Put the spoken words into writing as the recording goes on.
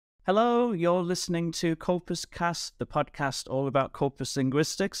Hello, you're listening to Corpus Cast, the podcast all about corpus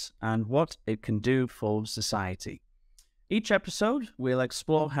linguistics and what it can do for society. Each episode, we'll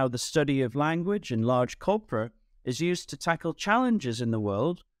explore how the study of language in large corpora is used to tackle challenges in the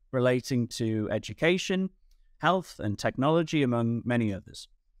world relating to education, health, and technology, among many others.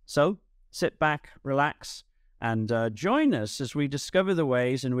 So, sit back, relax, and join us as we discover the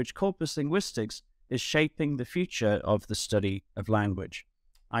ways in which corpus linguistics is shaping the future of the study of language.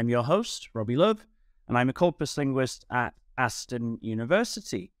 I'm your host, Robbie, and I'm a corpus linguist at Aston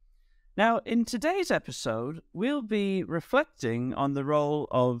University. Now, in today's episode, we'll be reflecting on the role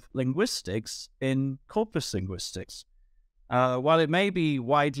of linguistics in corpus linguistics. While it may be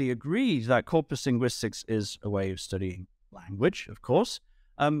widely agreed that corpus linguistics is a way of studying language, of course,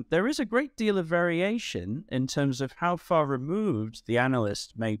 there is a great deal of variation in terms of how far removed the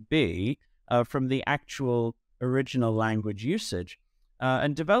analyst may be from the actual original language usage.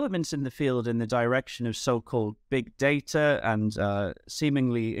 And developments in the field in the direction of so-called big data and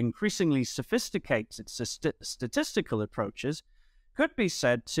seemingly increasingly sophisticated statistical approaches could be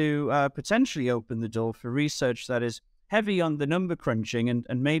said to potentially open the door for research that is heavy on the number crunching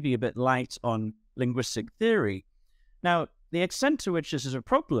and maybe a bit light on linguistic theory. Now, the extent to which this is a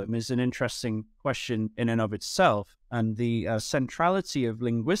problem is an interesting question in and of itself, and the centrality of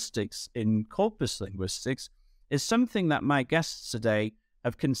linguistics in corpus linguistics is something that my guests today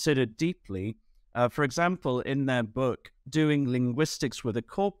have considered deeply. For example, in their book, Doing Linguistics with a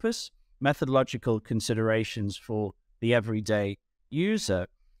Corpus, Methodological Considerations for the Everyday User.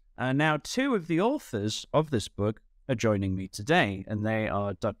 Now, two of the authors of this book are joining me today, and they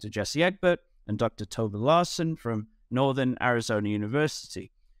are Dr. Jesse Egbert and Dr. Tove Larsson from Northern Arizona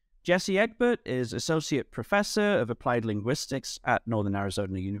University. Jesse Egbert is Associate Professor of Applied Linguistics at Northern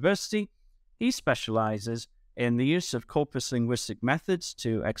Arizona University. He specializes in the use of corpus linguistic methods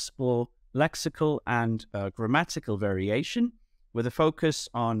to explore lexical and grammatical variation, with a focus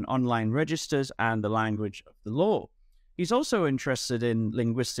on online registers and the language of the law. He's also interested in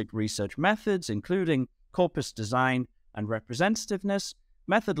linguistic research methods, including corpus design and representativeness,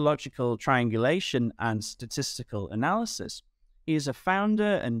 methodological triangulation, and statistical analysis. He is a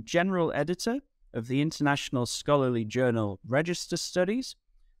founder and general editor of the international scholarly journal Register Studies,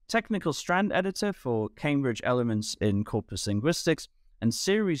 technical strand editor for Cambridge Elements in Corpus Linguistics, and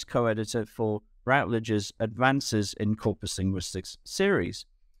series co-editor for Routledge's Advances in Corpus Linguistics series.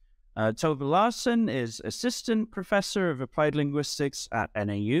 Tove Larsson is Assistant Professor of Applied Linguistics at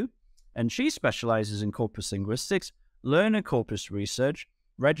NAU, and she specializes in corpus linguistics, learner corpus research,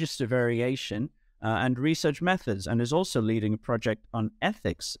 register variation, and research methods, and is also leading a project on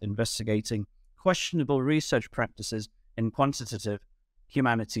ethics, investigating questionable research practices in quantitative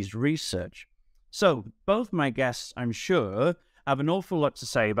humanities research. So, both my guests, I'm sure, have an awful lot to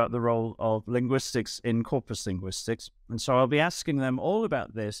say about the role of linguistics in corpus linguistics, and so I'll be asking them all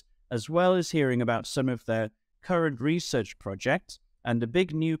about this, as well as hearing about some of their current research projects and a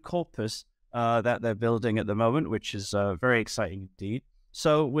big new corpus that they're building at the moment, which is very exciting indeed.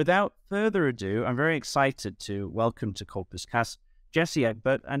 So, without further ado, I'm very excited to welcome to Corpus Cast Jesse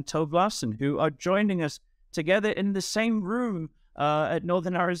Egbert and Tove Larsson, who are joining us together in the same room at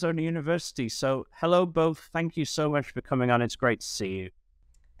Northern Arizona University. So hello both. Thank you so much for coming on. It's great to see you.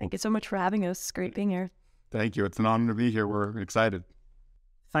 Thank you so much for having us. It's great being here. Thank you. It's an honor to be here. We're excited.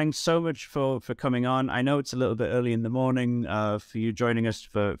 Thanks so much for coming on. I know it's a little bit early in the morning for you joining us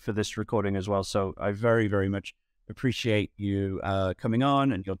for this recording as well. So I very, very much appreciate you coming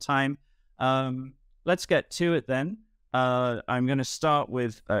on and your time. Let's get to it then. I'm going to start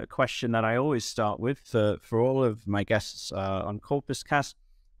with a question that I always start with for all of my guests on Corpus Cast.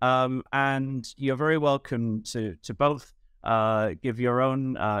 And you're very welcome to both give your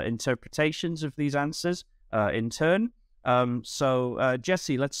own interpretations of these answers in turn. So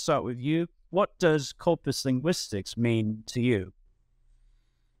Jesse, let's start with you. What does corpus linguistics mean to you?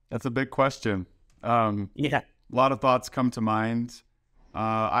 That's a big question. Yeah. A lot of thoughts come to mind.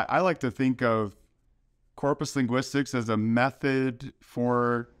 I like to think of corpus linguistics as a method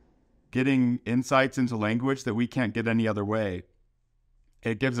for getting insights into language that we can't get any other way.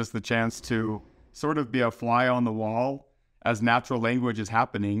 It gives us the chance to sort of be a fly on the wall as natural language is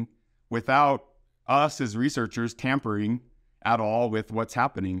happening without us as researchers tampering at all with what's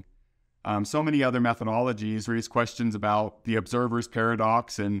happening. So many other methodologies raise questions about the observer's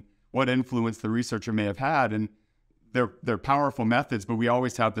paradox and what influence the researcher may have had. And they're powerful methods, but we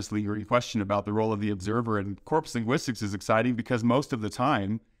always have this lingering question about the role of the observer. And corpus linguistics is exciting because most of the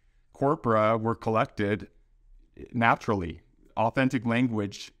time, corpora were collected naturally. Authentic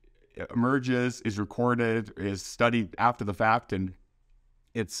language emerges, is recorded, is studied after the fact, and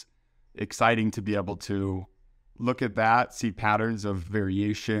it's exciting to be able to look at that, see patterns of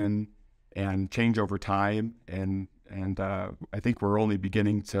variation and change over time. And I think we're only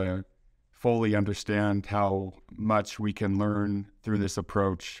beginning to fully understand how much we can learn through this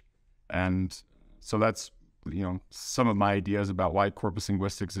approach. And so that's, some of my ideas about why corpus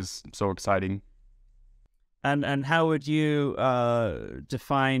linguistics is so exciting. And how would you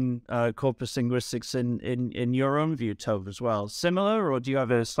define corpus linguistics in your own view, Tove, as well? Similar, or do you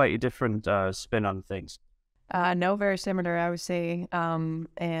have a slightly different spin on things? No, very similar, I would say.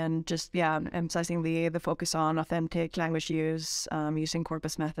 And just, emphasizing the focus on authentic language use, using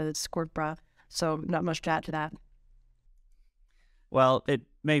corpus methods, corpora. So not much to add to that. Well, it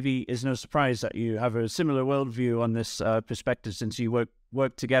maybe is no surprise that you have a similar worldview on this perspective, since you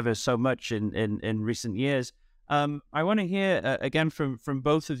work together so much in recent years. I want to hear again from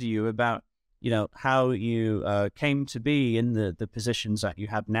both of you about how you came to be in the positions that you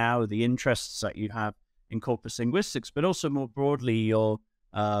have now, the interests that you have in corpus linguistics, but also more broadly your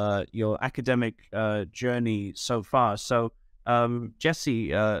academic journey so far. So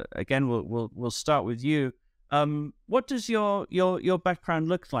Jesse, again, we'll start with you. What does your background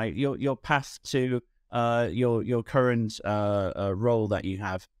look like? Your path to your current role that you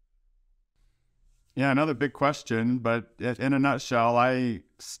have? Yeah, another big question, but in a nutshell, I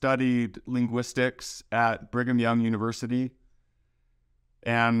studied linguistics at Brigham Young University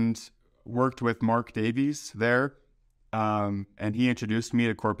and worked with Mark Davies there, and he introduced me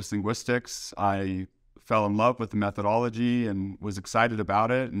to corpus linguistics. I fell in love with the methodology and was excited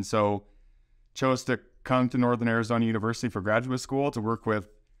about it, and so chose to come to Northern Arizona University for graduate school to work with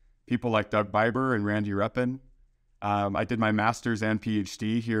people like Doug Biber and Randy Reppin. I did my master's and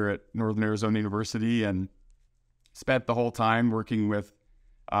PhD here at Northern Arizona University and spent the whole time working with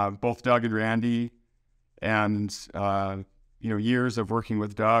both Doug and Randy, and years of working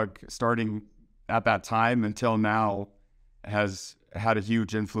with Doug, starting at that time until now, has had a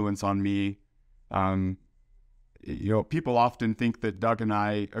huge influence on me. People often think that Doug and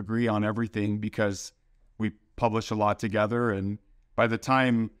I agree on everything because we publish a lot together, and by the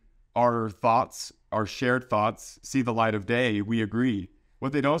time our shared thoughts see the light of day, we agree.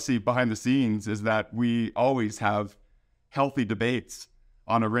 What they don't see behind the scenes is that we always have healthy debates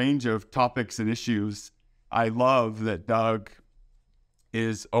on a range of topics and issues. I love that Doug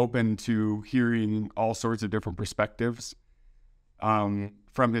is open to hearing all sorts of different perspectives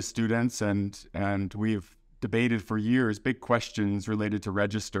from his students, and we've debated for years big questions related to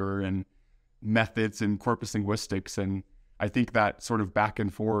register and methods in corpus linguistics, and I think that sort of back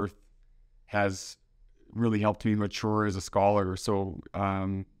and forth has really helped me mature as a scholar. So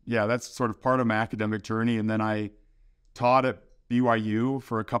that's sort of part of my academic journey. And then I taught at BYU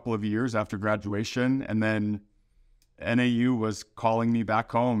for a couple of years after graduation, and then NAU was calling me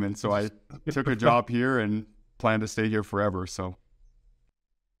back home, and so I took a job here and plan to stay here forever. So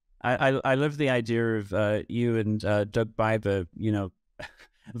I love the idea of you and Doug Biber,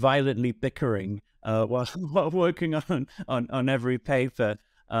 violently bickering while working on every paper,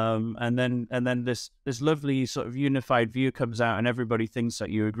 and then this lovely sort of unified view comes out, and everybody thinks that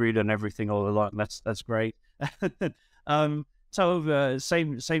you agreed on everything all along. That's great. Tove,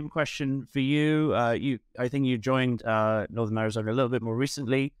 same question for you. I think you joined Northern Arizona a little bit more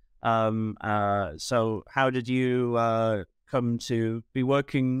recently. So how did you come to be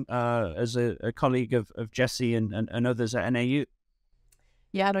working as a colleague of Jesse and others at NAU?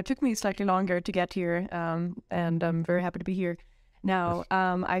 Yeah, it took me slightly longer to get here, and I'm very happy to be here. Now,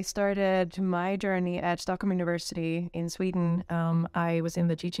 I started my journey at Stockholm University in Sweden. I was in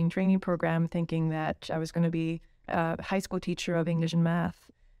the teaching training program thinking that I was going to be a high school teacher of English and math.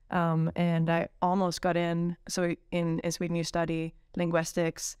 And I almost got in. So in Sweden, you study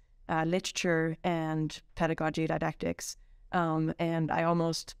linguistics, literature, and pedagogy didactics. And I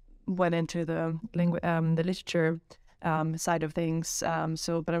almost went into the literature side of things.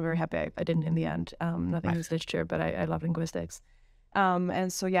 But I'm very happy I didn't in the end. Nothing was literature, but I love linguistics.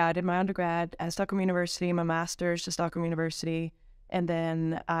 And so, I did my undergrad at Stockholm University, my master's at Stockholm University, and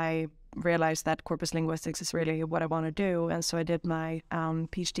then I realized that corpus linguistics is really what I want to do. And so I did my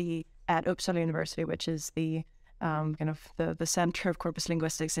PhD at Uppsala University, which is the kind of the center of corpus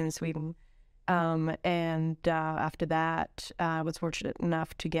linguistics in Sweden. And after that, I was fortunate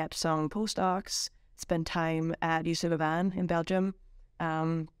enough to get some postdocs, spend time at UC Louvain in Belgium,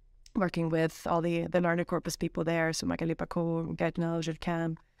 working with all the learner corpus people there, so Michael Lipako, Gaetnel,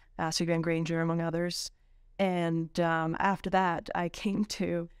 Jurkan, Sylvian Granger, among others. And after that, I came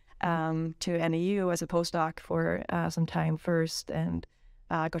to NAU as a postdoc for some time first, and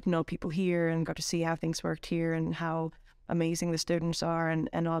got to know people here and got to see how things worked here and how amazing the students are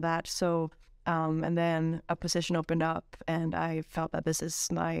and all that. So and then a position opened up, and I felt that this is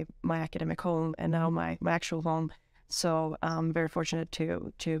my academic home and now my actual home. So I'm very fortunate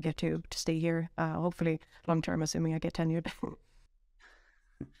to get to stay here, hopefully long term, assuming I get tenured.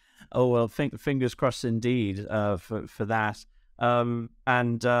 Oh, well, fingers crossed indeed for that. You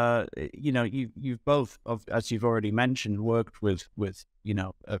know, you've both, as you've already mentioned, worked with you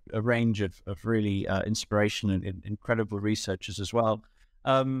know, a range of really inspirational and incredible researchers as well.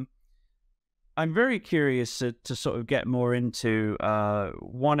 I'm very curious to sort of get more into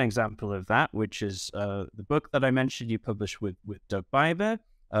one example of that, which is the book that I mentioned you published with Doug Biber,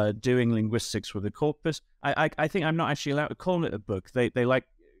 Doing Linguistics with a Corpus. I think I'm not actually allowed to call it a book. They like,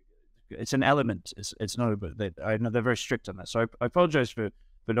 it's an element. It's not a book. I know they're very strict on that. So I apologize for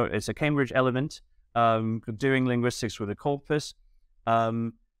not, it's a Cambridge element, Doing Linguistics with a Corpus.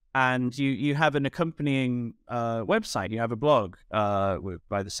 And you have an accompanying website. You have a blog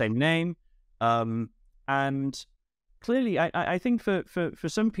by the same name. And clearly, I think for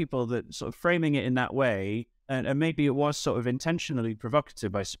some people that sort of framing it in that way, and maybe it was sort of intentionally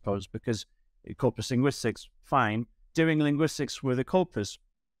provocative, I suppose, because corpus linguistics, fine. Doing linguistics with a corpus,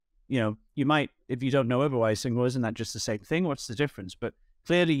 you know, you might, if you don't know otherwise, think, well, isn't that just the same thing? What's the difference? But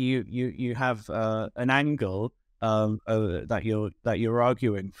clearly, you have an angle that you're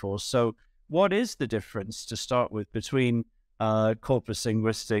arguing for. So, what is the difference to start with between corpus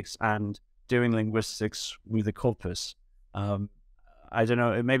linguistics and doing linguistics with a corpus? I don't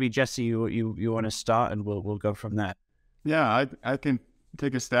know. Maybe Jesse, you want to start, and we'll go from there. Yeah, I can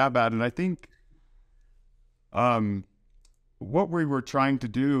take a stab at it. I think what we were trying to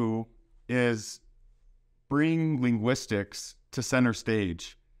do is bring linguistics to center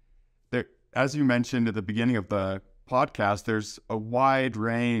stage. There, as you mentioned at the beginning of the podcast, there's a wide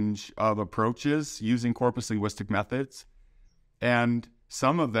range of approaches using corpus linguistic methods, and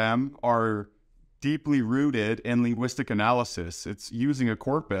some of them are deeply rooted in linguistic analysis. It's using a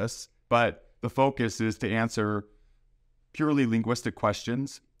corpus, but the focus is to answer purely linguistic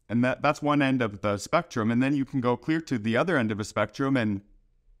questions. And that's one end of the spectrum. And then you can go clear to the other end of a spectrum, and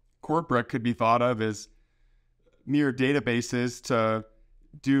corpora could be thought of as mere databases to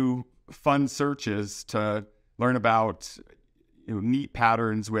do fun searches, to learn about, you know, neat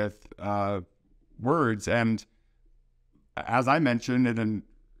patterns with words. And as I mentioned in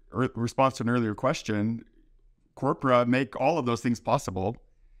a response to an earlier question, corpora make all of those things possible.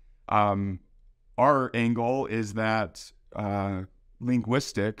 Our angle is that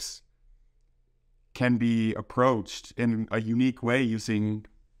linguistics can be approached in a unique way using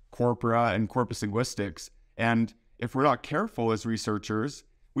corpora and corpus linguistics. And if we're not careful as researchers,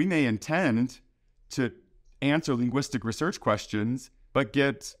 we may intend to answer linguistic research questions, but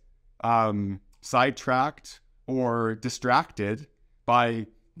get sidetracked or distracted by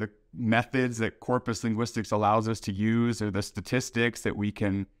the methods that corpus linguistics allows us to use, or the statistics that we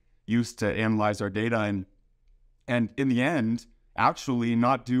can use to analyze our data, and in the end, actually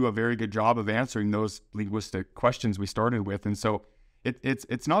not do a very good job of answering those linguistic questions we started with. And so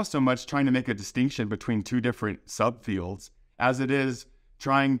it's not so much trying to make a distinction between two different subfields as it is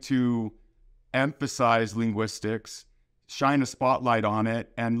trying to emphasize linguistics, shine a spotlight on it,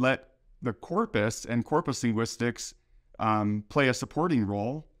 and let the corpus and corpus linguistics play a supporting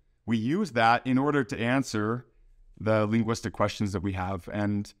role. We use that in order to answer the linguistic questions that we have.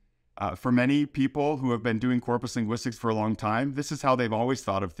 And for many people who have been doing corpus linguistics for a long time, this is how they've always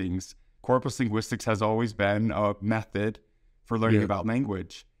thought of things. Corpus linguistics has always been a method for learning about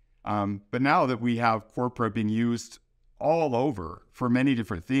language. But now that we have corpora being used all over for many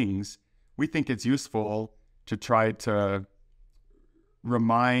different things, we think it's useful to try to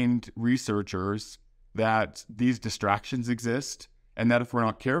remind researchers that these distractions exist, and that if we're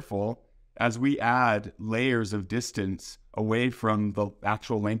not careful, as we add layers of distance away from the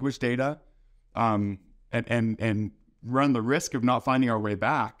actual language data, and run the risk of not finding our way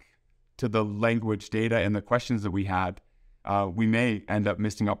back to the language data and the questions that we had, we may end up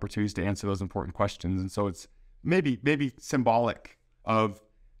missing opportunities to answer those important questions. And so it's maybe symbolic of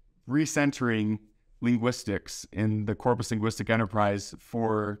recentering linguistics in the corpus linguistic enterprise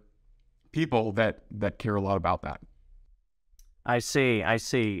for people that care a lot about that. I see. And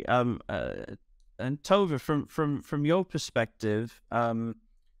Tove, from your perspective,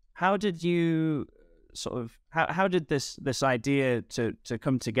 how did you how did this idea to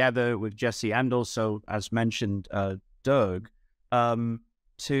come together with Jesse and also, as mentioned, Doug,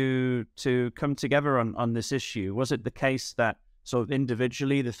 to come together on this issue? Was it the case that sort of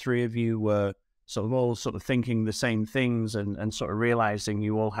individually the three of you were all thinking the same things and sort of realizing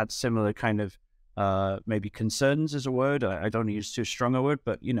you all had similar kind of maybe concerns is a word. I don't use too strong a word,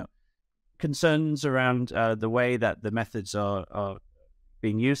 but, concerns around the way that the methods are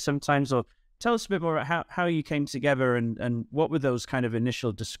being used sometimes. Or tell us a bit more about how you came together and what were those kind of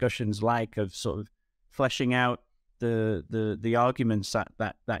initial discussions like, of sort of fleshing out the arguments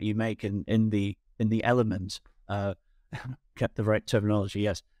that you make in the element. Kept the right terminology,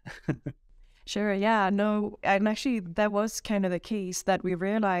 yes. Sure, yeah, no, and actually that was kind of the case that we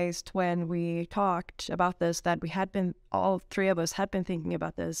realized when we talked about this, that all three of us had been thinking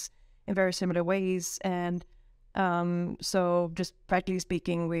about this in very similar ways. And so just practically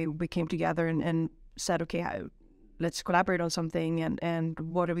speaking, we came together and said, okay, let's collaborate on something, and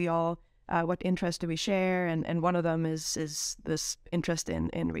what do we all, what interests do we share? And one of them is this interest in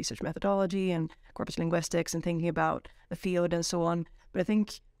research methodology and corpus linguistics and thinking about the field and so on. But I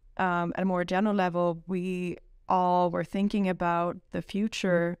think at a more general level, we all were thinking about the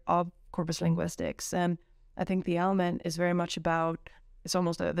future of corpus linguistics. And I think the element is very much about, it's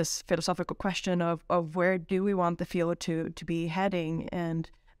almost this philosophical question of where do we want the field to be heading, and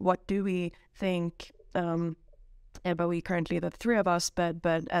what do we think, but we currently, the three of us, but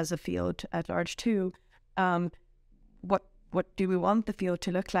as a field at large too, what do we want the field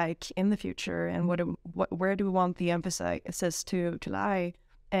to look like in the future, and where do we want the emphasis to lie?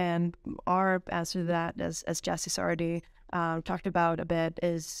 And our answer to that, as Jassie's already talked about a bit,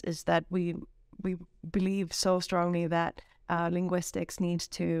 is that we believe so strongly that linguistics needs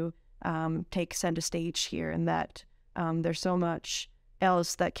to take center stage here, and that there's so much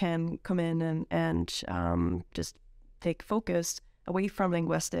else that can come in and just take focus away from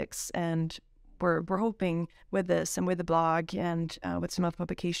linguistics. And we're hoping with this and with the blog and with some other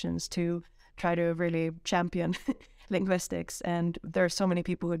publications to try to really champion linguistics. And there are so many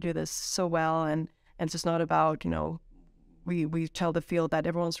people who do this so well, and it's just not about, we tell the field that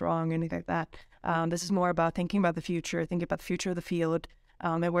everyone's wrong or anything like that. This is more about thinking about the future, thinking about the future of the field,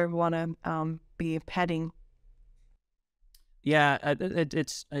 and where we want to be heading. Yeah,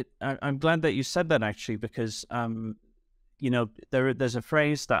 I'm glad that you said that, actually, because there's a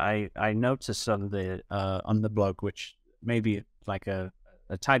phrase that I noticed on the blog, which maybe like a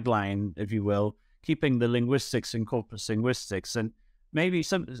tagline, if you will, keeping the linguistics in corpus linguistics. And maybe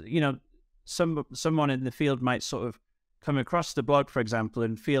someone in the field might sort of come across the blog, for example,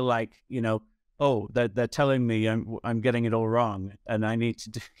 and feel like, oh, they're telling me I'm getting it all wrong, and I need to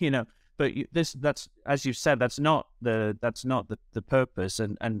do, but that's, as you said, that's not the purpose.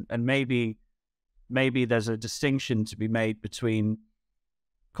 And maybe there's a distinction to be made between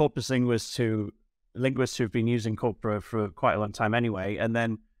corpus linguists who've been using corpora for quite a long time anyway, and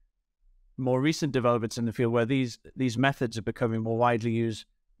then more recent developments in the field where these methods are becoming more widely used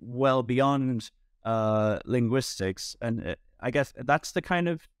well beyond linguistics. And I guess that's the kind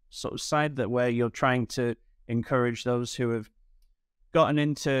of sort of side where you're trying to encourage those who have gotten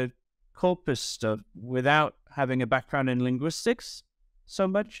into corpus stuff without having a background in linguistics so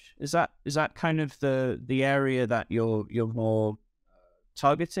much. Is that kind of the area that you're more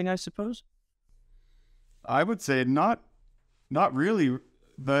targeting, I suppose? I would say not really.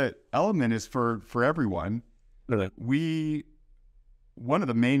 The element is for everyone. Really? One of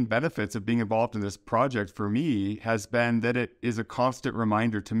the main benefits of being involved in this project for me has been that it is a constant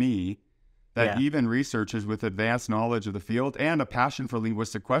reminder to me that even researchers with advanced knowledge of the field and a passion for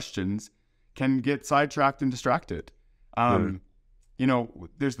linguistic questions can get sidetracked and distracted.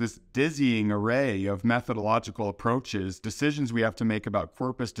 There's this dizzying array of methodological approaches, decisions we have to make about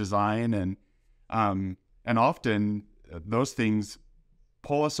corpus design, and often those things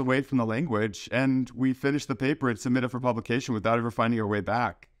pull us away from the language, and we finish the paper and submit it for publication without ever finding our way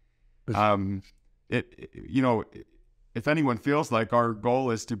back. If anyone feels like our goal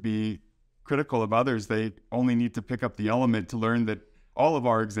is to be critical of others, they only need to pick up the element to learn that all of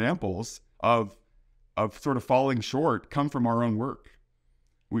our examples of sort of falling short come from our own work.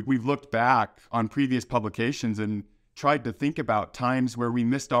 We've looked back on previous publications and tried to think about times where we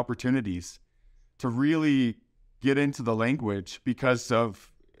missed opportunities to really get into the language because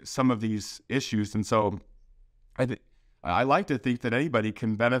of some of these issues. And so I like to think that anybody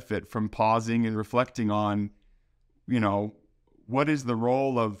can benefit from pausing and reflecting on, what is the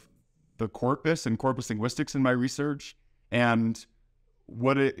role of the corpus and corpus linguistics in my research, and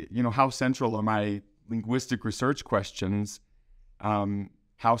how central are my linguistic research questions?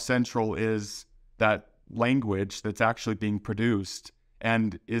 How central is that language that's actually being produced,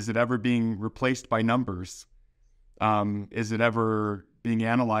 and is it ever being replaced by numbers? Is it ever being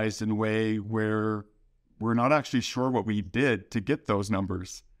analyzed in a way where we're not actually sure what we did to get those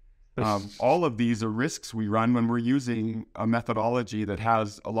numbers? All of these are risks we run when we're using a methodology that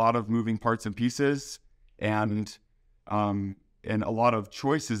has a lot of moving parts and pieces, and a lot of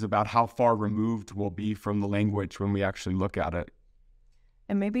choices about how far removed we'll be from the language when we actually look at it.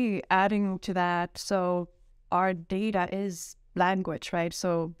 And maybe adding to that, so our data is language, right?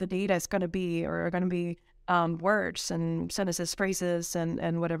 So the data is going to be words and sentences, phrases,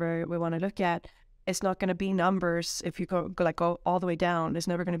 and whatever we want to look at. It's not going to be numbers. If you go all the way down, it's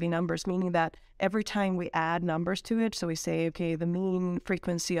never going to be numbers, meaning that every time we add numbers to it, so we say, okay, the mean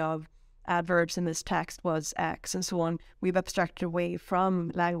frequency of adverbs in this text was X and so on, we've abstracted away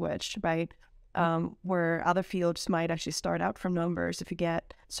from language, right? Where other fields might actually start out from numbers. If you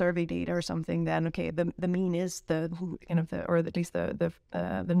get survey data or something, then okay, the mean is the kind of or at least the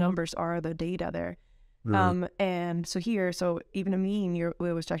numbers are the data there. And so here, so even a mean,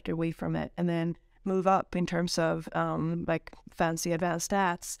 we'll abstract away from it, and then move up in terms of like fancy advanced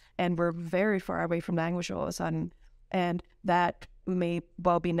stats, and we're very far away from language all of a sudden, and that may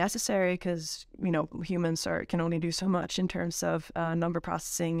well be necessary because humans can only do so much in terms of number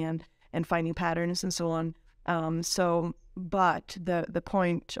processing and finding patterns and so on. But the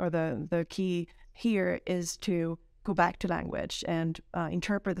point or the key here is to go back to language and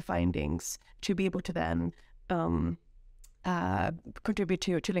interpret the findings to be able to then contribute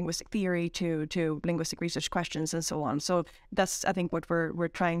to linguistic theory, to linguistic research questions and so on. So that's, I think, what we're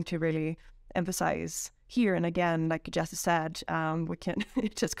trying to really emphasize here. And again, like Jesse said, we can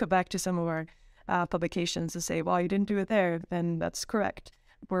just go back to some of our publications and say, well, you didn't do it there, then that's correct.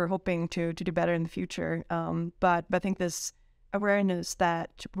 We're hoping to do better in the future. But I think this awareness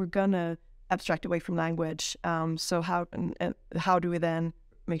that we're gonna abstract away from language. So how do we then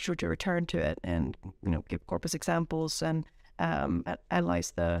make sure to return to it and give corpus examples and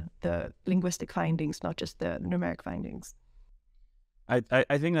analyze the linguistic findings, not just the numeric findings.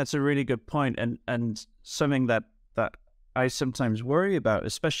 I think that's a really good point, and something that I sometimes worry about,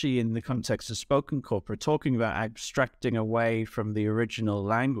 especially in the context of spoken corpora, talking about abstracting away from the original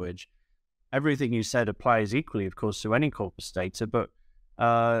language. Everything you said applies equally, of course, to any corpus data, but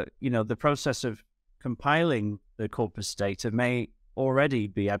the process of compiling the corpus data may already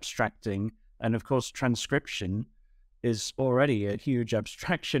be abstracting, and of course transcription is already a huge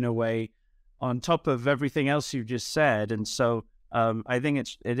abstraction away on top of everything else you've just said. And so I think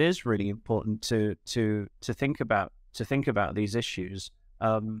it is really important to think about these issues,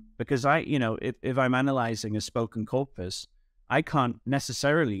 because if I'm analyzing a spoken corpus, I can't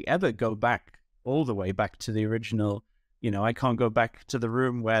necessarily ever go back all the way back to the original. I can't go back to the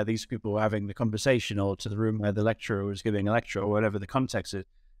room where these people were having the conversation, or to the room where the lecturer was giving a lecture, or whatever the context is.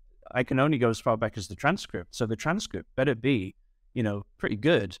 I can only go as far back as the transcript. So the transcript better be, pretty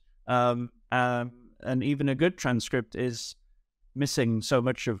good. And even a good transcript is missing so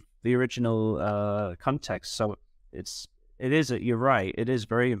much of the original context. So you're right. It is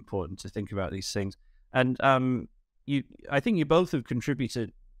very important to think about these things. And I think you both have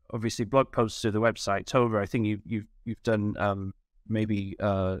contributed, obviously, blog posts to the website. Tove, I think you've done maybe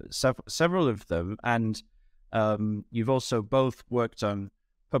several of them, and you've also both worked on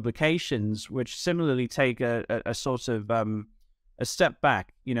publications which similarly take a sort of a step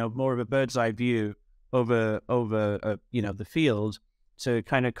back, more of a bird's eye view over the field, to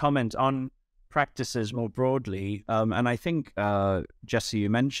kind of comment on practices more broadly. And I think Jesse, you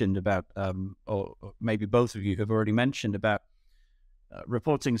mentioned about, or maybe both of you have already mentioned about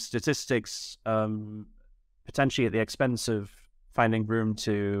reporting statistics, potentially at the expense of finding room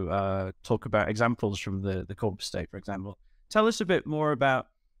to talk about examples from the corpus state, for example. Tell us a bit more about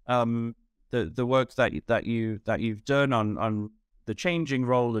the work that you've done on the changing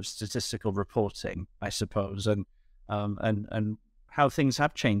role of statistical reporting, I suppose, and how things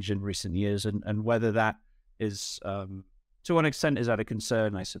have changed in recent years, and whether that is, to what extent is that a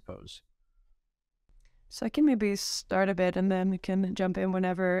concern, I suppose. So I can maybe start a bit, and then we can jump in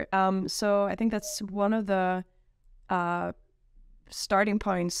whenever. So I think that's one of the starting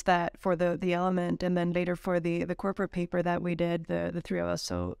points that for the element, and then later for the corporate paper that we did, the three of us,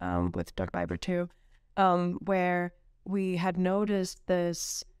 so with Dr. Egbert too, where we had noticed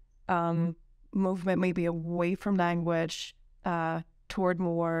this movement maybe away from language toward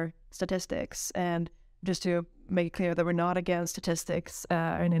more statistics. And just to make it clear that we're not against statistics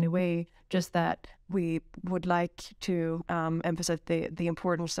in any way, just that we would like to emphasize the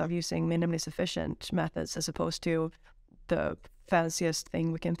importance of using minimally sufficient methods as opposed to the fanciest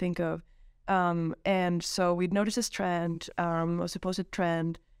thing we can think of. And so we'd noticed this trend, a supposed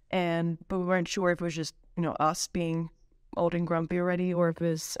trend, but we weren't sure if it was just, us being old and grumpy already, or if it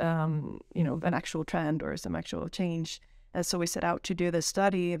was, an actual trend or some actual change. And so we set out to do this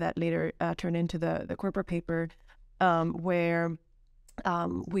study that later turned into the Corpus paper, where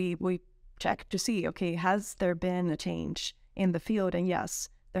we checked to see, okay, has there been a change in the field? And yes,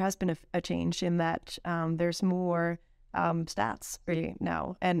 there has been a change in that there's more stats really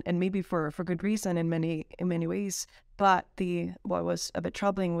now, and maybe for good reason in many ways. But what was a bit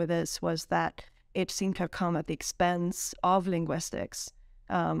troubling with this was that it seemed to have come at the expense of linguistics,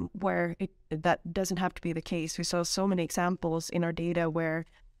 where that doesn't have to be the case. We saw so many examples in our data where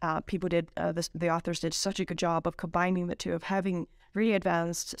the authors did such a good job of combining the two, of having really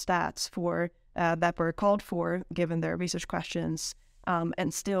advanced stats that were called for given their research questions,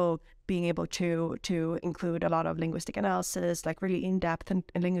 and still being able to include a lot of linguistic analysis, like really in-depth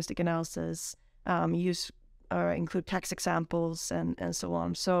linguistic analysis, include text examples and so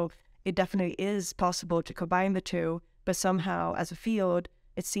on. So it definitely is possible to combine the two, but somehow as a field,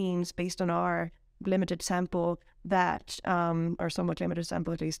 it seems, based on our limited sample that, or somewhat limited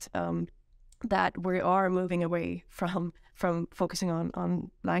sample at least, that we are moving away from focusing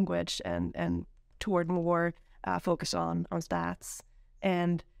on language and toward more focus on stats,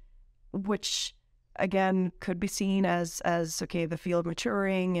 and which again could be seen as okay, the field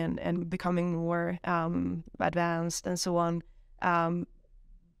maturing and becoming more advanced and so on.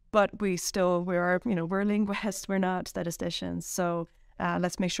 But we're linguists, we're not statisticians. So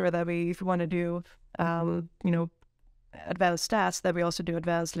let's make sure that if we want to do advanced stats, that we also do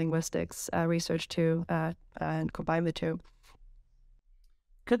advanced linguistics research too, and combine the two.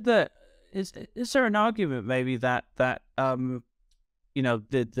 Is there an argument maybe that the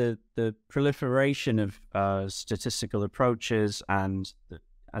proliferation of statistical approaches, and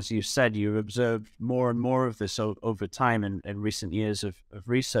as you said, you observed more and more of this over time in recent years of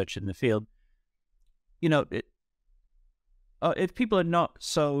research in the field. If people are not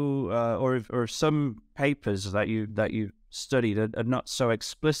so, or some papers that you studied are not so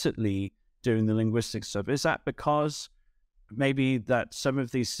explicitly doing the linguistic stuff, is that because maybe that some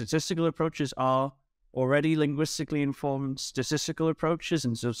of these statistical approaches are already linguistically informed statistical approaches,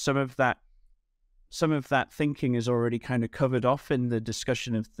 and so some of that thinking is already kind of covered off in the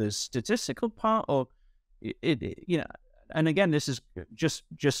discussion of the statistical part? Or and again, this is just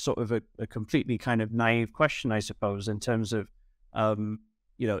sort of a completely kind of naive question, I suppose, in terms of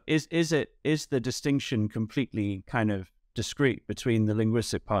is the distinction completely kind of discrete between the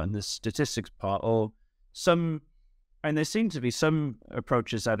linguistic part and the statistics part, or some? And there seem to be some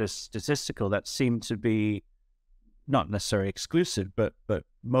approaches that are statistical that seem to be not necessarily exclusive, but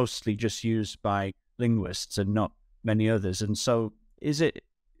mostly just used by linguists and not many others. And so is it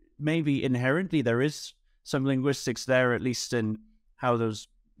maybe inherently there is some linguistics there, at least in how those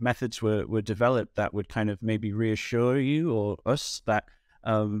methods were developed, that would kind of maybe reassure you or us that,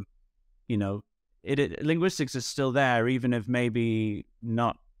 linguistics is still there, even if maybe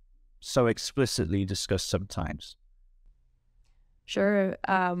not so explicitly discussed sometimes? Sure.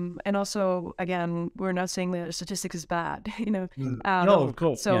 And also, again, we're not saying that statistics is bad, No, of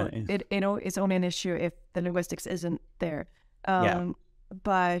course. So it's only an issue if the linguistics isn't there.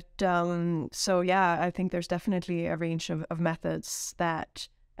 But I think there's definitely a range of methods that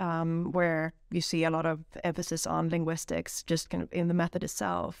where you see a lot of emphasis on linguistics, just kind of in the method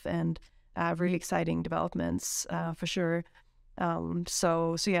itself, and really exciting developments for sure.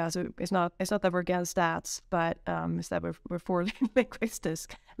 So it's not that we're against stats, but it's that we're for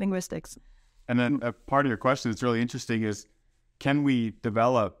linguistics. And then a part of your question that's really interesting is, can we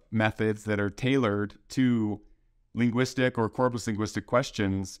develop methods that are tailored to linguistic or corpus linguistic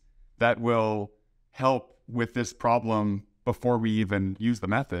questions that will help with this problem before we even use the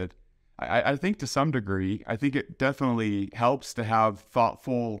method? I think to some degree, I think it definitely helps to have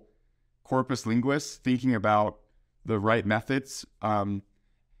thoughtful corpus linguists thinking about the right methods.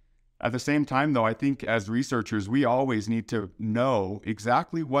 At the same time, though, I think as researchers, we always need to know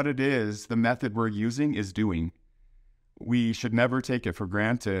exactly what it is the method we're using is doing. We should never take it for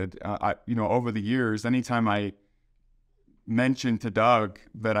granted. Over the years, anytime I mention to Doug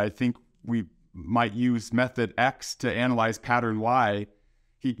that I think we might use method X to analyze pattern Y,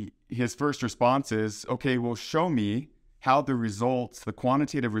 his first response is, okay, well, show me how the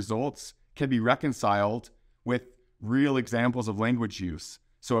quantitative results can be reconciled with real examples of language use.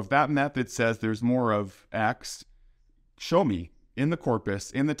 So if that method says there's more of X, show me in the corpus,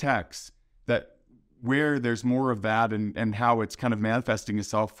 in the text, that where there's more of that and how it's kind of manifesting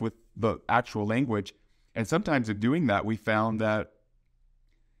itself with the actual language. And sometimes in doing that, we found that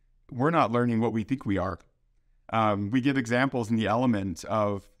we're not learning what we think we are. We give examples in the element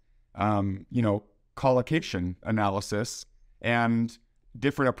of, collocation analysis, and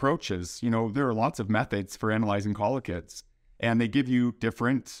different approaches. There are lots of methods for analyzing collocates, and they give you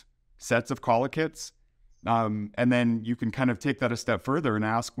different sets of collocates. And then you can kind of take that a step further and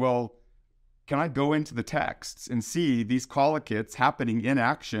ask, well, can I go into the texts and see these collocates happening in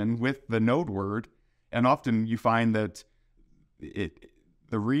action with the node word? And often you find that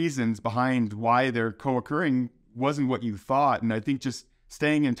the reasons behind why they're co-occurring wasn't what you thought. And I think just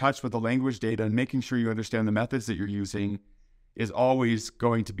staying in touch with the language data and making sure you understand the methods that you're using is always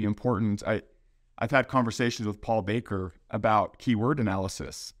going to be important. I've had conversations with Paul Baker about keyword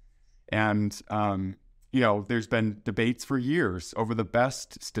analysis. And, there's been debates for years over the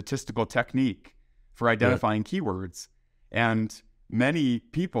best statistical technique for identifying keywords. And many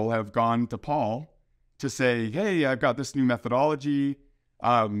people have gone to Paul to say, hey, I've got this new methodology.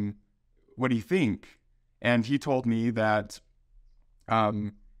 What do you think? And he told me that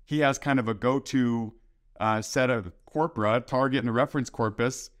he has kind of a go-to set of corpora, target and a reference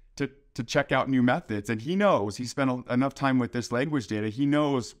corpus, to check out new methods. And he knows, he spent enough time with this language data, he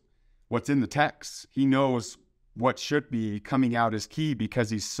knows what's in the text. He knows what should be coming out as key because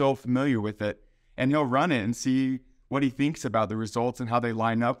he's so familiar with it. And he'll run it and see what he thinks about the results and how they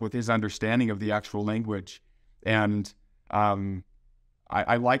line up with his understanding of the actual language. And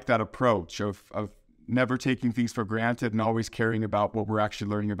I like that approach of never taking things for granted and always caring about what we're actually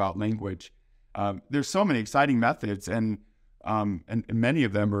learning about language. There's so many exciting methods, and many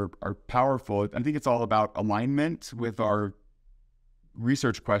of them are powerful. I think it's all about alignment with our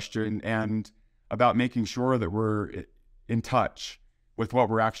research question and about making sure that we're in touch with what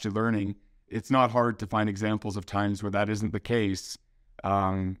we're actually learning. It's not hard to find examples of times where that isn't the case,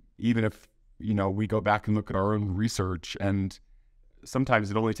 even if we go back and look at our own research, and sometimes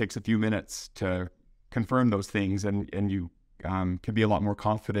it only takes a few minutes to confirm those things, and you can be a lot more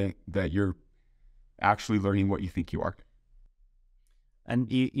confident that you're actually learning what you think you are. And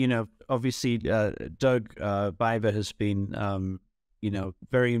obviously Doug Biver has been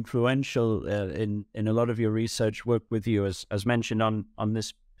very influential in a lot of your research work with you, as mentioned on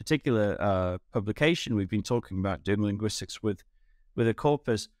this particular publication. We've been talking about doing linguistics with a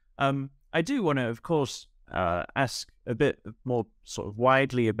corpus. I do want to, of course, ask a bit more sort of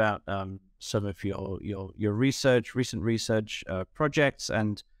widely about some of your research, recent research projects,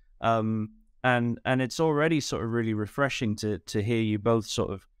 and it's already sort of really refreshing to hear you both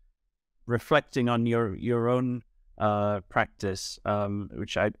sort of reflecting on your own practice,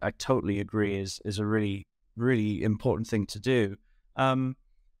 which I totally agree is a really, really important thing to do.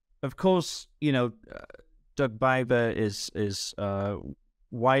 Of course, Doug Biver is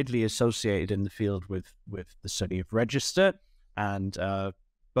widely associated in the field with the study of register, and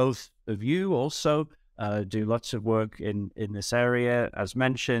both of you also do lots of work in this area. As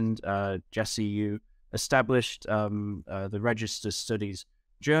mentioned, Jesse, you established the Register Studies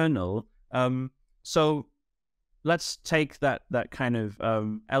Journal. So let's take that kind of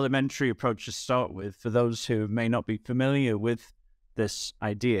elementary approach to start with. For those who may not be familiar with this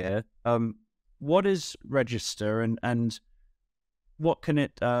idea, what is register, and what can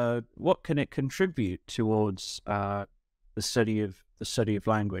it contribute towards the study of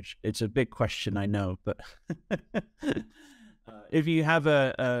language? It's a big question, I know, but if you have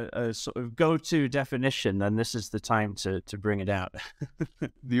a sort of go-to definition, then this is the time to bring it out.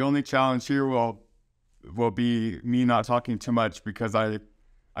 The only challenge here will be me not talking too much because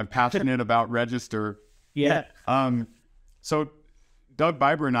I'm passionate about register. Yeah. So Doug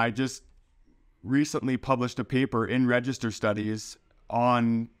Biber and I just recently published a paper in Register Studies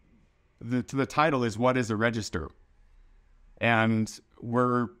on the title is "What is a Register?" And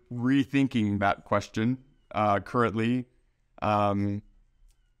we're rethinking that question currently. A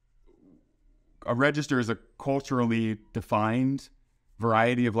register is a culturally defined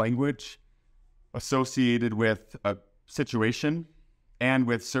variety of language associated with a situation and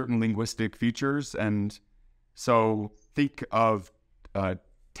with certain linguistic features. And so think of a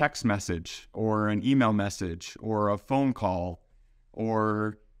text message or an email message or a phone call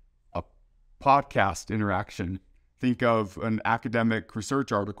or a podcast interaction. Think of an academic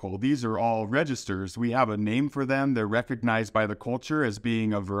research article. These are all registers. We have a name for them. They're recognized by the culture as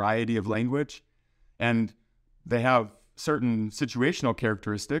being a variety of language. And they have certain situational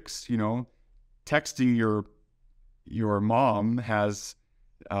characteristics. Texting your mom has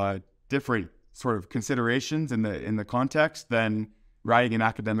different sort of considerations in the context than writing an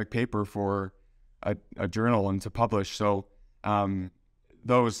academic paper for a journal and to publish. So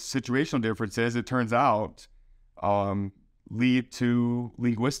those situational differences, it turns out, lead to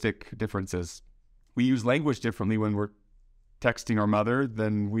linguistic differences. We use language differently when we're texting our mother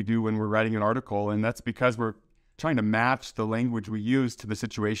than we do when we're writing an article, and that's because we're trying to match the language we use to the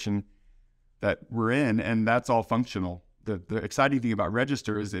situation that we're in, and that's all functional. The exciting thing about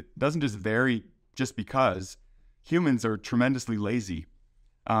register is it doesn't just vary just because. Humans are tremendously lazy.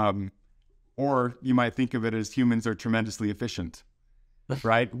 Or you might think of it as humans are tremendously efficient,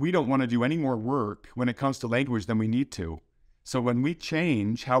 right? We don't want to do any more work when it comes to language than we need to. So when we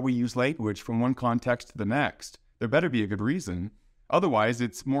change how we use language from one context to the next, there better be a good reason. Otherwise,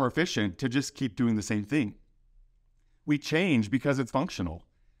 it's more efficient to just keep doing the same thing. We change because it's functional.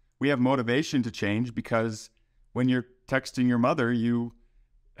 We have motivation to change because when you're texting your mother, you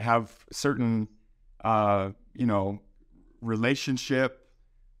have certain, relationship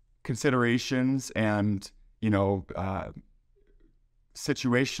considerations and,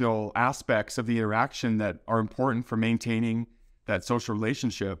 situational aspects of the interaction that are important for maintaining that social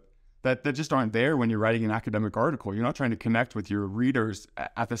relationship that just aren't there when you're writing an academic article. You're not trying to connect with your readers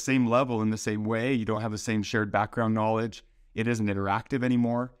at the same level in the same way. You don't have the same shared background knowledge. It isn't interactive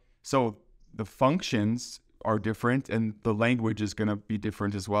anymore. So the functions are different and the language is going to be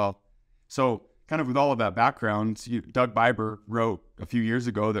different as well. So kind of with all of that background, Doug Biber wrote a few years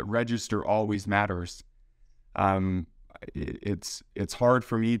ago that register always matters. It's hard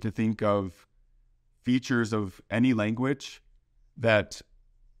for me to think of features of any language that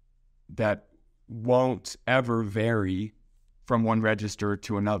won't ever vary from one register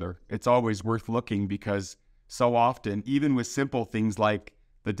to another. It's always worth looking because so often, even with simple things like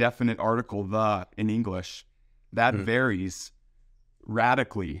the definite article the in English, that varies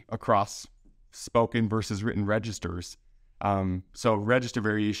radically across spoken versus written registers. So register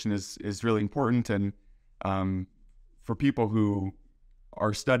variation is really important. And for people who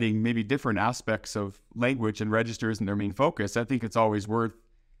are studying maybe different aspects of language and registers and their main focus, I think it's always worth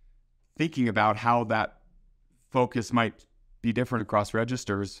thinking about how that focus might be different across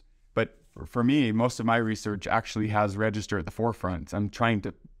registers. But for me, most of my research actually has register at the forefront. I'm trying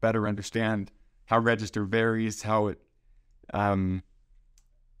to better understand how register varies, how it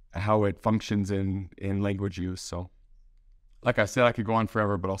functions in language use. So like I said, I could go on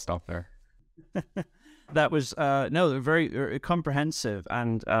forever, but I'll stop there. That was very comprehensive,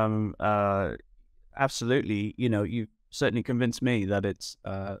 and absolutely, you certainly convinced me that it's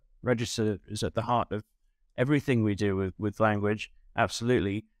register is at the heart of everything we do with language.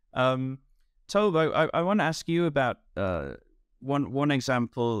 Absolutely. Tove, I want to ask you about one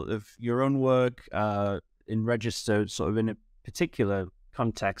example of your own work in register, sort of in a particular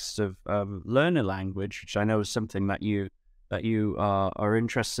context of learner language, which I know is something that you are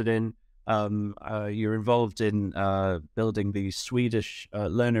interested in. You're involved in building the Swedish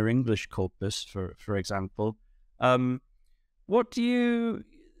learner English corpus, for example. What do you,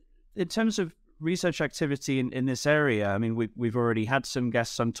 in terms of research activity in this area? I mean, we've already had some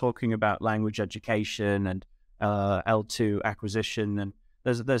guests on talking about language education and L2 acquisition, and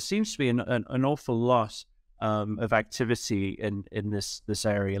there seems to be an awful lot of activity in this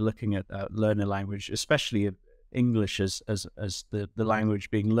area, looking at learner language, especially English as the language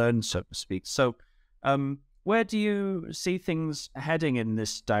being learned, so to speak. So where do you see things heading in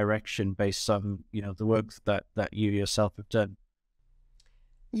this direction based on the work that you yourself have done?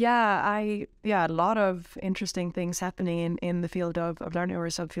 A lot of interesting things happening in the field of learning, or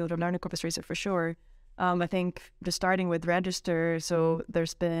subfield of learning corpus research for sure. I think just starting with register, so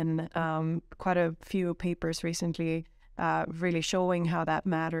there's been quite a few papers recently really showing how that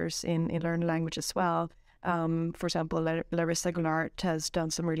matters in learning language as well. For example, Larissa Goulart has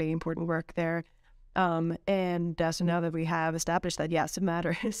done some really important work there. And so now that we have established that, yes, it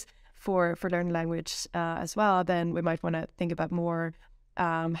matters for learning language as well, then we might want to think about more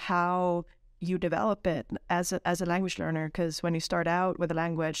how you develop it as a language learner. Because when you start out with a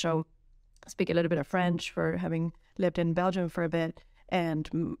language, so I speak a little bit of French for having lived in Belgium for a bit, and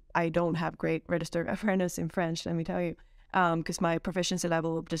I don't have great register awareness in French, let me tell you, because my proficiency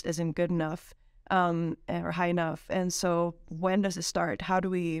level just isn't good enough. Or high enough. And so when does it start? How do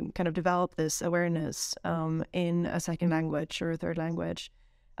we kind of develop this awareness in a second language or a third language?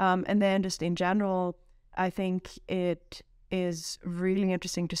 And then just in general, I think it is really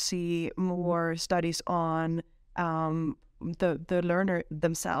interesting to see more studies on the learner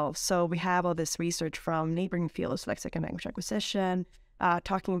themselves. So we have all this research from neighboring fields like second language acquisition,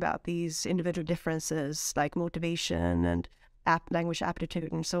 talking about these individual differences like motivation and language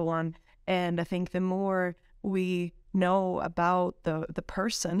aptitude and so on. And I think the more we know about the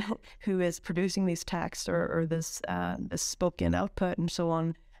person who is producing these texts or this spoken output and so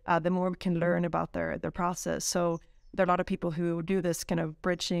on, the more we can learn about their process. So there are a lot of people who do this kind of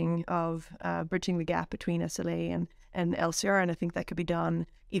bridging the gap between SLA and LCR, and I think that could be done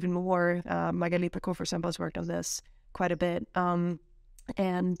even more. Magali Pacot, for example, has worked on this quite a bit.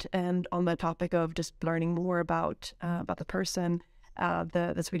 And on the topic of just learning more about the person,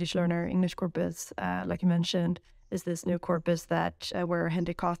 the Swedish Learner English Corpus, like you mentioned, is this new corpus that where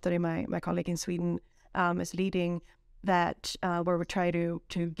Henrik Kotari, my colleague in Sweden, is leading, that where we try to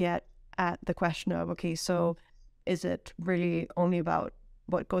get at the question of, okay, so is it really only about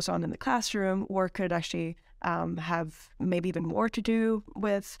what goes on in the classroom, or could it actually have maybe even more to do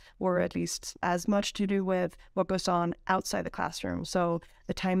with, or at least as much to do with, what goes on outside the classroom? So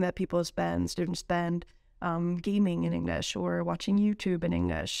the time that students spend gaming in English or watching YouTube in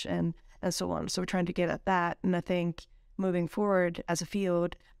English and so on. So we're trying to get at that. And I think moving forward as a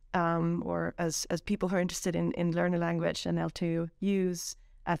field, or as people who are interested in learning language and L2Us,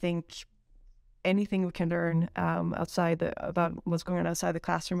 I think anything we can learn about what's going on outside the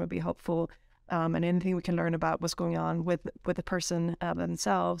classroom would be helpful. And anything we can learn about what's going on with the person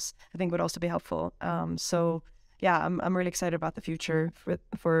themselves, I think would also be helpful. So yeah, I'm really excited about the future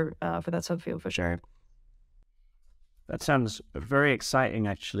for that subfield for sure. That sounds very exciting,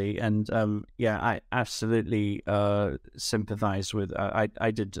 actually, and yeah, I absolutely sympathize with.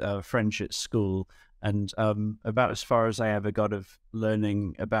 I did French at school, and about as far as I ever got of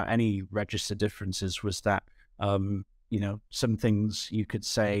learning about any register differences was that some things you could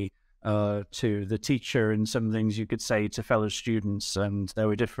say to the teacher, and some things you could say to fellow students, and there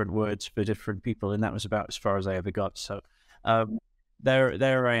were different words for different people, and that was about as far as I ever got. So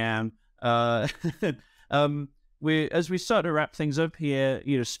there I am. As we start to wrap things up here,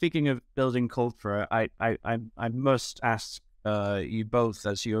 speaking of building culture, I must ask you both,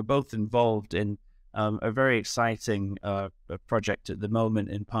 as you are both involved in a very exciting project at the moment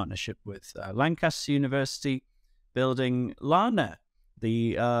in partnership with Lancaster University, building LANA,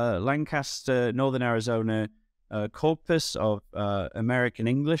 the Lancaster, Northern Arizona corpus of American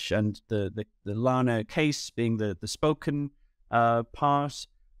English, and the LANA case being the spoken part,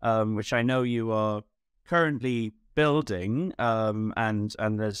 which I know you are currently building, and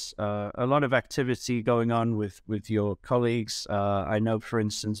there's a lot of activity going on with your colleagues. I know, for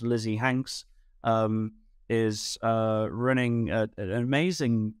instance, Lizzie Hanks is running an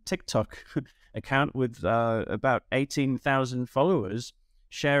amazing TikTok account with about 18,000 followers,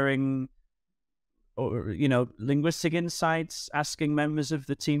 sharing linguistic insights, asking members of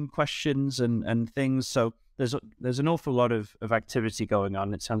the team questions and things. So there's an awful lot of activity going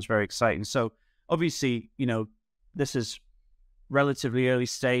on. It sounds very exciting. So obviously, this is relatively early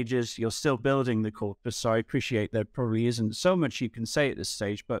stages. You're still building the corpus, so I appreciate there probably isn't so much you can say at this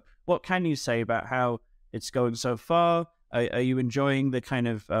stage, but what can you say about how it's going so far? Are you enjoying the kind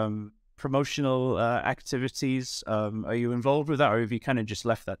of promotional activities? Are you involved with that, or have you kind of just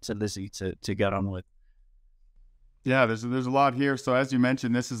left that to Lizzie to get on with? Yeah, there's a lot here. So as you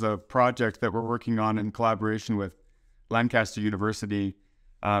mentioned, this is a project that we're working on in collaboration with Lancaster University.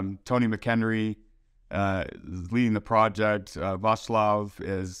 Tony McHenry is leading the project. Václav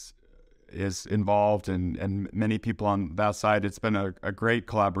is involved, and many people on that side. It's been a great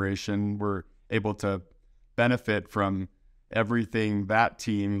collaboration. We're able to benefit from everything that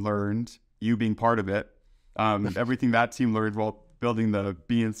team learned, you being part of it, everything that team learned while building the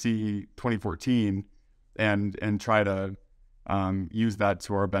BNC 2014, and try to use that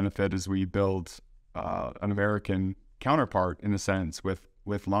to our benefit as we build an American counterpart, in a sense, with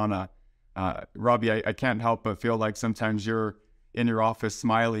LANA. Robbie, I can't help but feel like sometimes you're in your office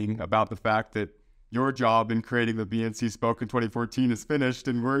smiling about the fact that your job in creating the BNC Spoken 2014 is finished,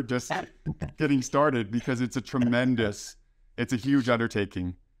 and we're just getting started, because it's a huge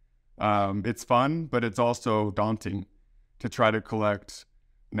undertaking. It's fun, but it's also daunting to try to collect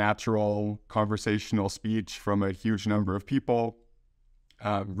natural conversational speech from a huge number of people.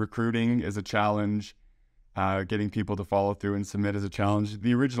 Recruiting is a challenge. Getting people to follow through and submit is a challenge.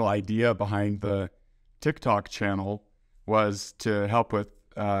 The original idea behind the TikTok channel was to help with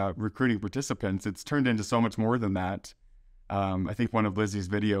recruiting participants. It's turned into so much more than that. I think one of Lizzie's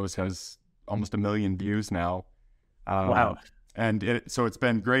videos has almost 1 million views now. Wow. And so it's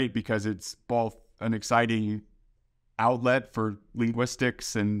been great, because it's both an exciting outlet for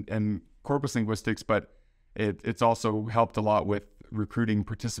linguistics and corpus linguistics, but it's also helped a lot with recruiting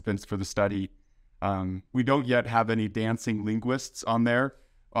participants for the study. We don't yet have any dancing linguists on there.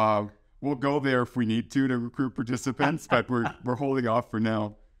 We'll go there if we need to recruit participants, but we're holding off for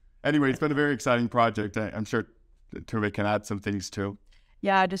now. Anyway, it's been a very exciting project. I'm sure Tove can add some things too.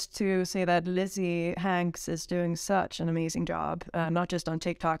 Yeah, just to say that Lizzie Hanks is doing such an amazing job, not just on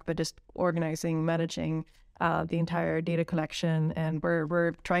TikTok, but just organizing, managing the entire data collection, and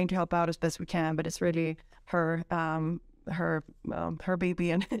we're trying to help out as best we can. But it's really her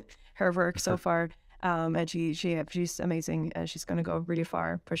baby and her work so far. And she's amazing, and she's going to go really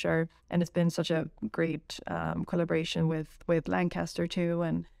far for sure. And it's been such a great collaboration with Lancaster too.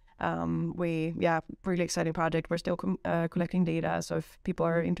 And really exciting project. We're still collecting data, so if people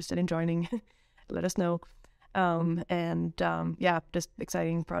are interested in joining, let us know. Just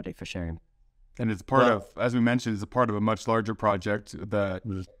exciting project for sure. And it's part of, as we mentioned, it's a part of a much larger project.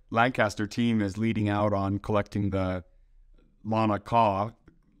 The Lancaster team is leading out on collecting the Lana Ka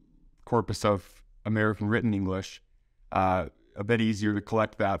corpus of American written English. A bit easier to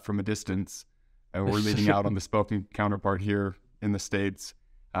collect that from a distance. And we're leading out on the spoken counterpart here in the States.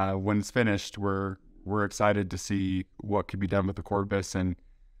 When it's finished, we're excited to see what could be done with the corpus, and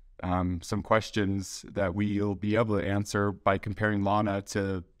some questions that we'll be able to answer by comparing Lana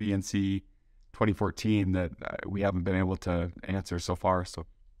to BNC 2014 that we haven't been able to answer so far. So,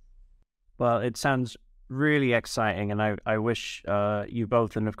 well, it sounds really exciting, and I wish you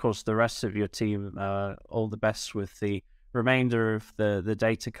both, and of course the rest of your team, all the best with the remainder of the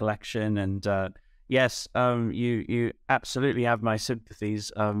data collection. And yes, you absolutely have my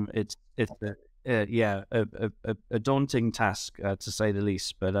sympathies. It's a daunting task, to say the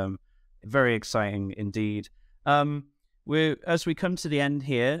least, but very exciting indeed. As we come to the end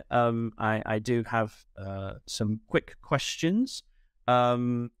here, I do have some quick questions.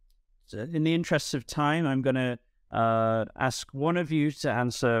 In the interest of time, I'm going to ask one of you to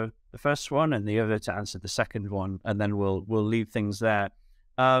answer the first one and the other to answer the second one, and then we'll leave things there.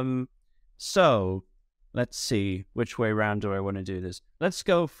 So let's see, which way round do I want to do this? Let's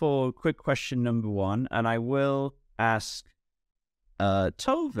go for quick question number one, and I will ask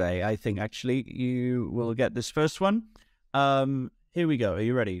Tove. I think actually you will get this first one. Here we go. Are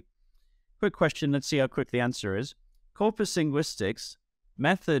you ready? Quick question. Let's see how quick the answer is. Corpus linguistics,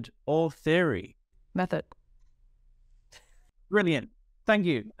 method or theory? Method. Brilliant. Thank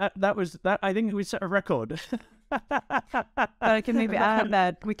you. That was that. I think we set a record. But I can maybe add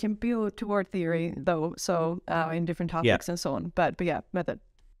that we can build toward theory though, so in different topics and so on. But yeah, method.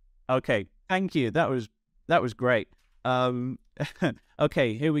 Okay. Thank you. That was great.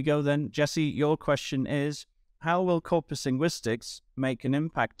 Okay, here we go then. Jesse, your question is, how will corpus linguistics make an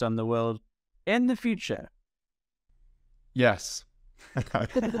impact on the world in the future? Yes. I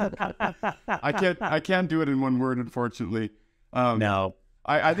can't do it in one word, unfortunately. No.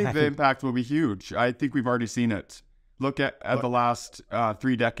 I think the impact will be huge. I think we've already seen it. Look at the last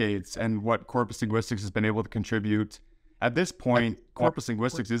 3 decades and what corpus linguistics has been able to contribute. At this point, corpus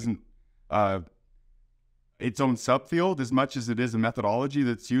linguistics isn't its own subfield as much as it is a methodology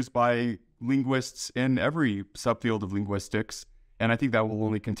that's used by linguists in every subfield of linguistics. And I think that will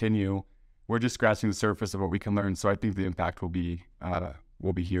only continue. We're just scratching the surface of what we can learn. So I think the impact will be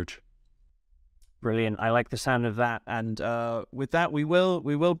huge. Brilliant. I like the sound of that. And with that, we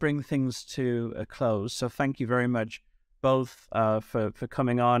will bring things to a close. So thank you very much, both, for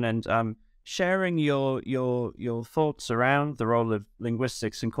coming on and sharing your thoughts around the role of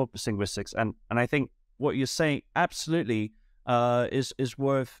linguistics and corpus linguistics. And I think what you're saying absolutely is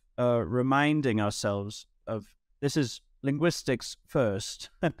worth reminding ourselves of. This is linguistics first,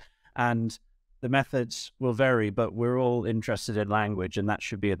 and the methods will vary, but we're all interested in language, and that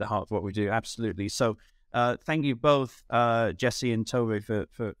should be at the heart of what we do. Absolutely. So thank you both, Jesse and Tove,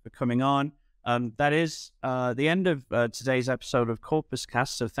 for coming on. That is the end of today's episode of Corpus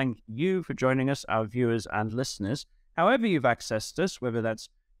Cast. So thank you for joining us, our viewers and listeners. However you've accessed us, whether that's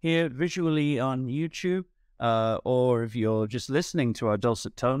here visually on YouTube, or if you're just listening to our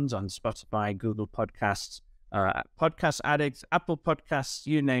dulcet tones on Spotify, Google Podcasts, Podcast Addict, Apple Podcasts,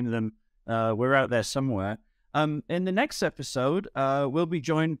 you name them, we're out there somewhere. In the next episode, we'll be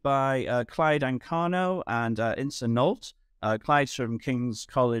joined by Clyde Ancano and Insa Nolt. Clyde's from King's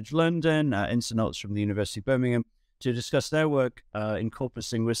College London, Insa Nolt's from the University of Birmingham, to discuss their work in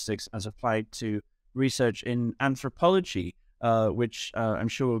corpus linguistics as applied to research in anthropology, which I'm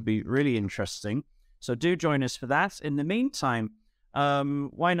sure will be really interesting. So do join us for that. In the meantime,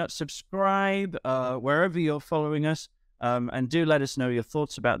 why not subscribe wherever you're following us, and do let us know your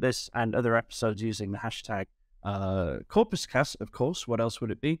thoughts about this and other episodes using the hashtag CorpusCast, of course. What else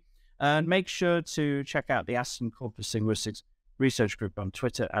would it be? And make sure to check out the Aston Corpus Linguistics Research Group on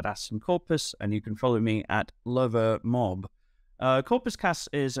Twitter at Aston Corpus, and you can follow me at LoverMob. CorpusCast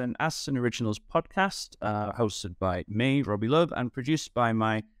is an Aston Originals podcast hosted by me, Robbie Love, and produced by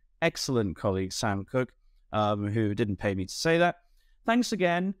my excellent colleague Sam Cook, who didn't pay me to say that. Thanks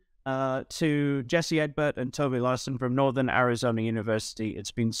again to Jesse Egbert and Tove Larsson from Northern Arizona University.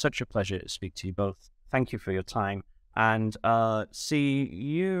 It's been such a pleasure to speak to you both. Thank you for your time. And see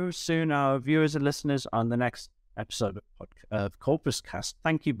you soon, our viewers and listeners, on the next episode of Corpus Cast.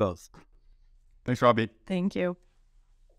 Thank you both. Thanks, Robbie. Thank you.